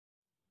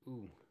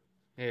Ooh.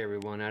 Hey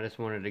everyone, I just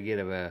wanted to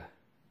give a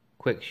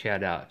quick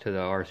shout out to the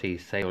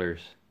RC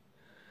Sailors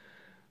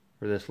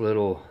for this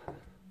little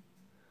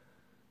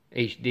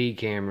HD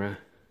camera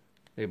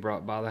they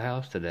brought by the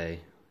house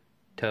today.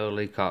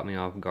 Totally caught me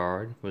off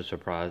guard, was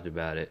surprised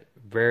about it.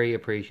 Very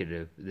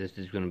appreciative. This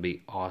is going to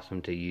be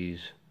awesome to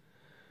use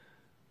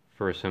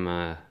for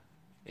some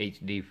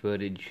HD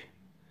footage.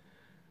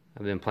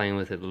 I've been playing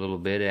with it a little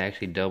bit. It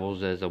actually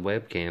doubles as a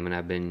webcam, and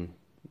I've been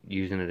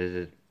using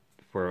it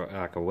for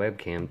like a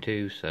webcam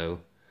too, so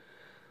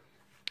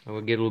I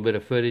will get a little bit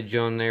of footage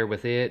on there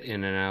with it,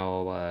 and then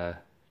I'll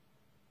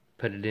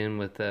put it in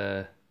with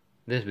this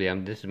video.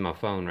 This is my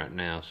phone right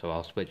now, so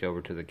I'll switch over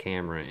to the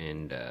camera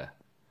and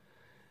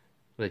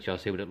let y'all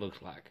see what it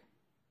looks like.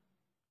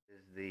 This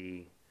is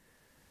the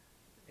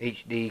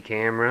HD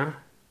camera.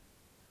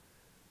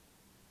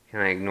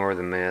 Can I ignore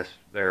the mess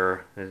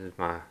there? This is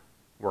my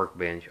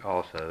workbench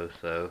also,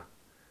 so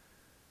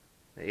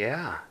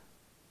yeah,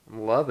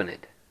 I'm loving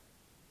it.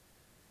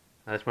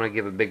 I just want to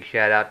give a big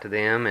shout out to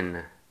them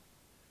and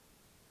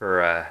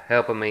for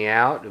helping me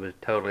out. It was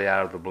totally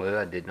out of the blue.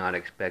 I did not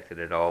expect it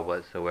at all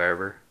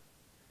whatsoever.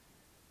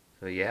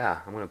 So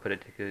yeah, I'm going to put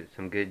it to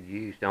some good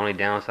use. The only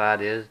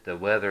downside is the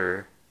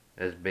weather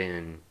has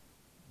been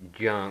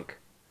junk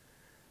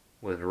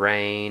with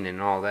rain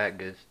and all that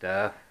good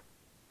stuff.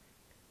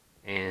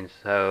 And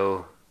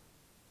so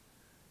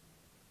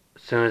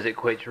as soon as it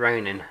quits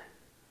raining,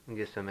 I'll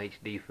get some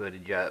HD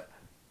footage up.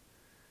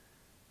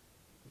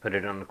 Put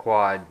it on the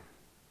quad.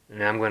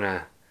 And I'm going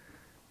to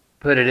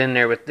put it in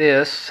there with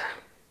this,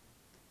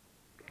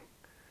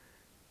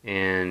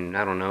 and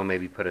I don't know,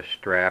 maybe put a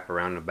strap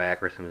around the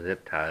back or some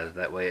zip ties,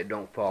 that way it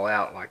don't fall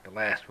out like the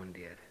last one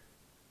did.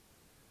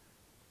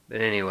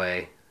 But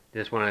anyway,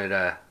 just wanted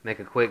to make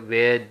a quick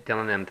vid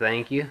telling them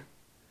thank you.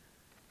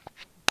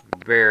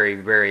 Very,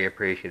 very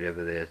appreciative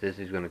of this. This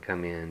is going to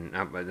come in,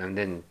 I'm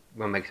then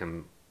going to make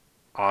some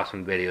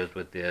awesome videos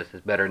with this.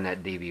 It's better than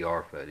that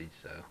DVR footage,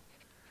 so.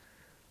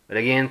 But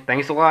again,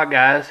 thanks a lot,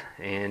 guys,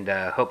 and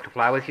hope to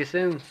fly with you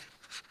soon.